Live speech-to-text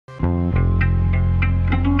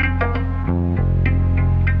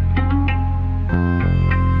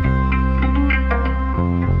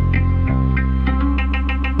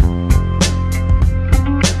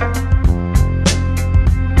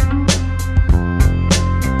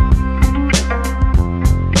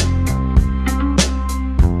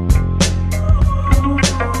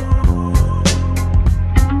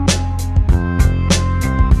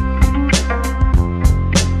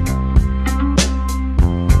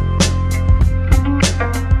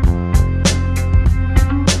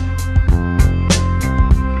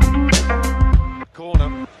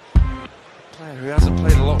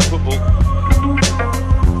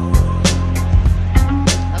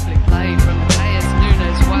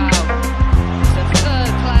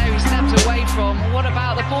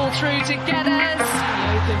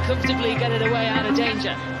comfortably get it away out of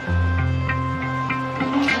danger.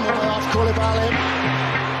 Off Koulibaly.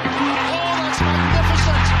 Oh, that's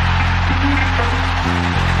magnificent!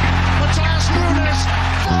 Matheus Nunes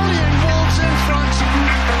volleying Wolves in front.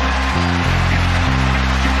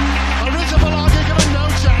 Arizabalaga given no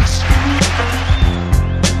chance.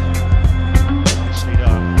 Nicely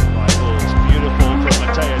done by Wolves. Beautiful from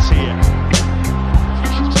Matheus here.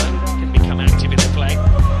 Can become active in the play.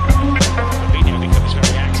 Fabinho becomes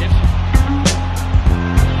very active.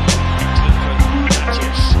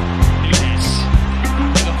 Matheus Nunes.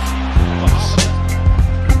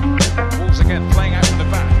 Wolves again playing out from the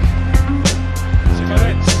back.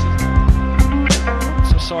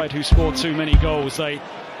 It's a side who scored too many goals. They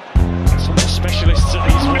some specialists at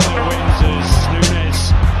these royal wins as Nunes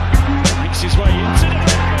makes his way into the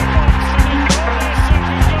box and they got their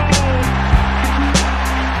second goal.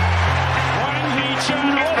 Wang Hee-chan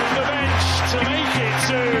off the bench to make it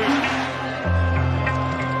two.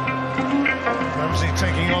 Ramsey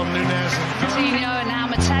taking on Nunes. Coutinho and now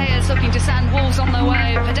Matheus looking to send Wolves on their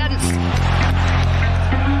way. Pedence.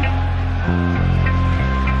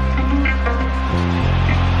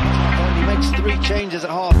 He makes 3 changes at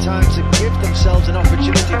half-time to give themselves an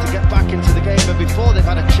opportunity to get back into the game, but before they've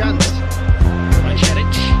had a chance.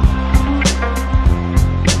 Challenge.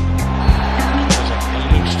 A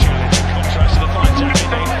loose challenge in contrast to the fine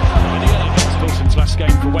tackling Wilson's last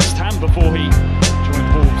game for West Ham before he joined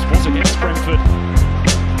Wolves was against Brentford.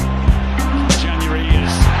 January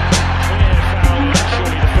is clear foul, and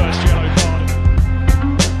surely the first yellow card.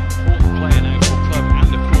 Important player now for club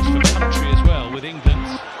and of course for country as well with England.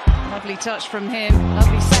 Lovely touch from him.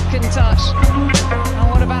 Lovely second touch. And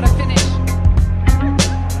what about a finish?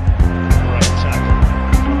 Great tackle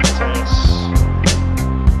from Matheus.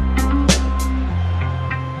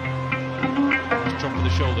 Drop of the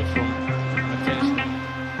shoulder from Matheus.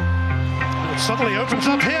 It suddenly opens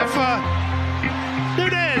up here for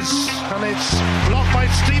Nunes, and it's blocked by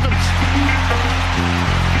Stevens.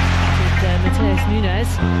 With Matheus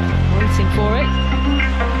Nunes waiting for it.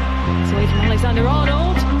 It's away from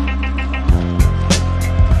Alexander-Arnold.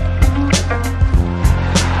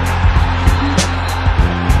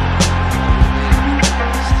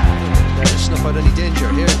 Snuff out any danger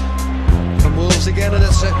here from Wolves again, and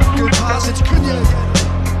it's a good pass. It's Cunha again.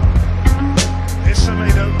 It's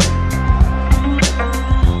Semedo.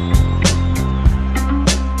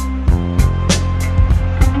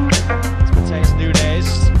 It's Matheus Nunes.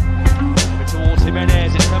 Over towards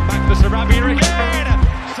Jimenez. It's come back for Sarabia again.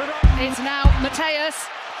 It's now Matheus.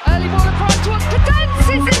 Early ball across towards Pedence.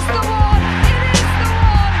 Is this the one? It is the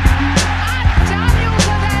one. And Daniel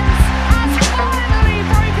Pedence has finally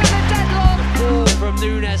broken the deadlock. Ball from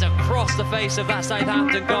Nunes across the face of that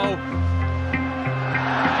Southampton goal.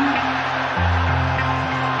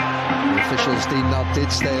 The officials deemed that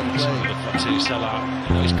did stay in play. To Salah.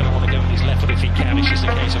 You know he's going to want to go with his left foot if he can. It's just a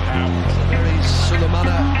case of how. Very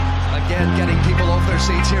Sulemana again getting people off their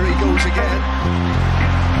seats. Here he goes again.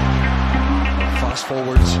 Fast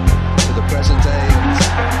forwards to the present day. And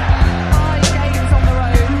 5 games on the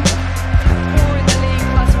road. 4 in the league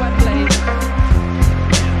plus Wembley.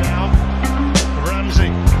 Now, Ramsey.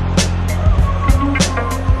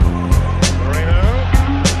 Moreno.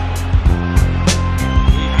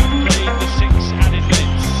 We have played the 6 added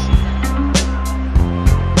minutes.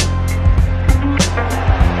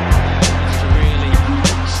 To really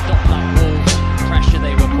stop that Wolves pressure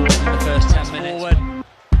they were causing in the first 10 minutes. Forward.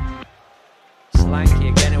 Slanky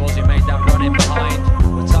again, it was who made that run in behind.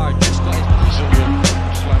 Ouattara just got his Brazilian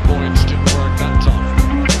flamboyance didn't work that time.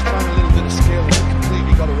 trying a little bit of skill and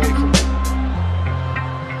completely got away from it.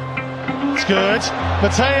 It's good.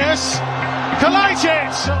 Matheus.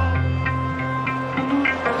 Collided.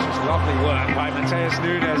 This was lovely work by Matheus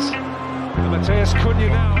Nunes. And Matheus Cunha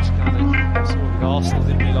now. saw with Arsenal,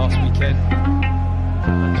 didn't we, last weekend?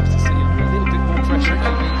 Manchester City under a little bit more pressure,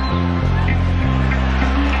 maybe.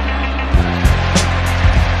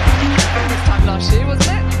 This time last year,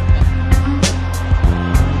 wasn't it?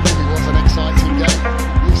 Really was an exciting game.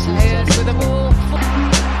 Matheus with the ball.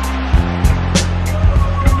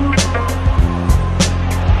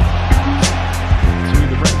 Through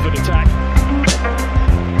the Brentford attack.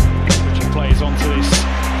 Switching players onto this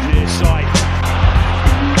near side.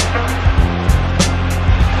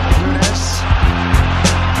 Nunes.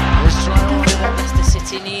 His try on. What Leicester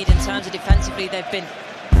City need in terms of defensively, they've been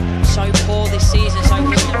so poor this season, so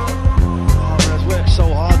Alvarez worked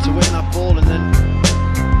so hard to win that ball and then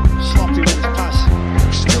sloppy with his pass.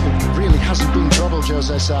 Still really hasn't been trouble,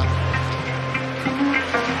 Jose Sa.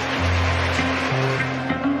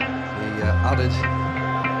 He added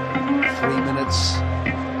 3 minutes